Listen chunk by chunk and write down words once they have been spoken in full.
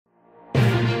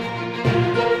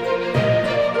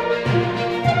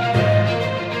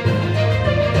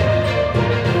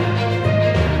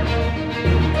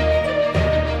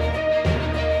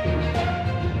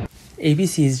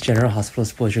ABC's General Hospital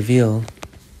spoilers reveal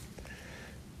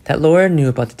that Laura knew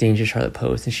about the danger Charlotte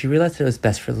posed, and she realized that it was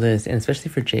best for Liz, and especially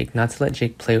for Jake, not to let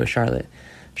Jake play with Charlotte.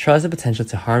 Charlotte has the potential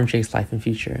to harm Jake's life and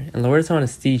future, and Laura doesn't want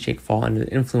to see Jake fall under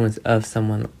the influence of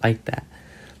someone like that.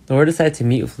 Laura decided to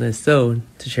meet with Liz to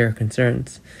share her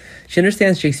concerns. She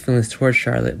understands Jake's feelings towards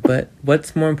Charlotte, but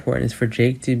what's more important is for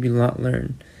Jake to be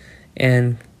learn.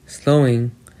 And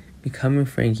becoming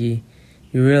Frankie,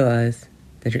 you realize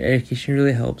that your education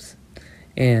really helps,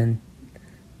 and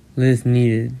Liz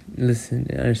listened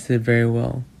and understood very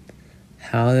well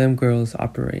how them girls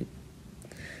operate.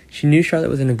 She knew Charlotte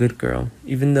wasn't a good girl,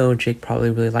 even though Jake probably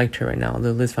really liked her right now,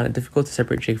 although Liz found it difficult to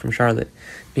separate Jake from Charlotte.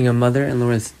 Being a mother and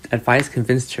Laura's advice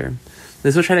convinced her.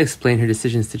 Liz will try to explain her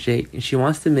decisions to Jake, and she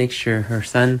wants to make sure her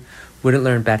son wouldn't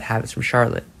learn bad habits from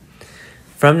Charlotte.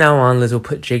 From now on, Liz will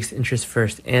put Jake's interests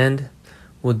first and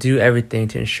will do everything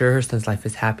to ensure her son's life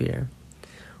is happier.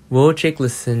 Will Jake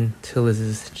listen to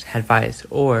Liz's advice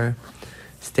or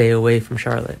stay away from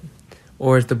Charlotte?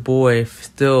 Or is the boy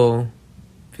still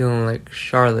feeling like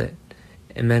Charlotte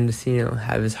and Mendocino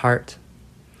have his heart?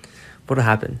 What'll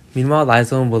happen? Meanwhile,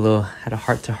 Liza and Willow had a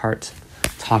heart-to-heart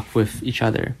talk with each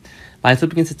other. Liza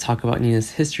begins to talk about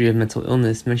Nina's history of mental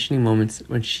illness, mentioning moments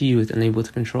when she was unable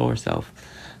to control herself.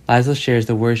 Liza shares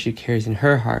the words she carries in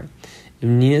her heart. If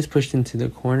Nina is pushed into the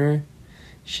corner,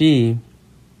 she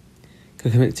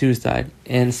could commit suicide,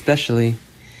 and especially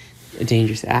a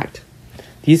dangerous act.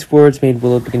 These words made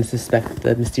Willow begin to suspect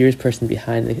the mysterious person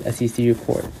behind the SEC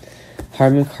report,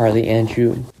 Harmon, Carly, and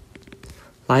Drew.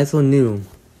 Liza knew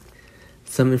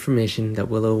some information that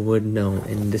Willow would know,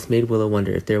 and this made Willow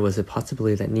wonder if there was a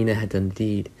possibility that Nina had done the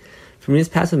deed. From Nina's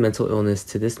past of mental illness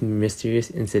to this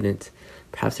mysterious incident,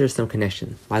 perhaps there was some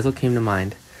connection. Liza came to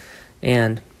mind,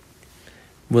 and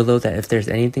Willow that if there's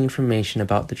anything information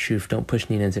about the truth, don't push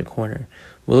Nina into a corner.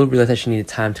 Willow realized that she needed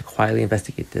time to quietly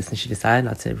investigate this, and she decided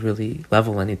not to really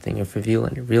level anything or reveal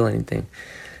anything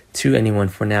to anyone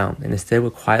for now, and instead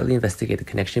would quietly investigate the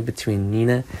connection between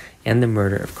Nina and the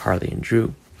murder of Carly and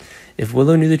Drew. If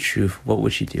Willow knew the truth, what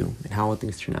would she do, and how would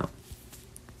things turn out?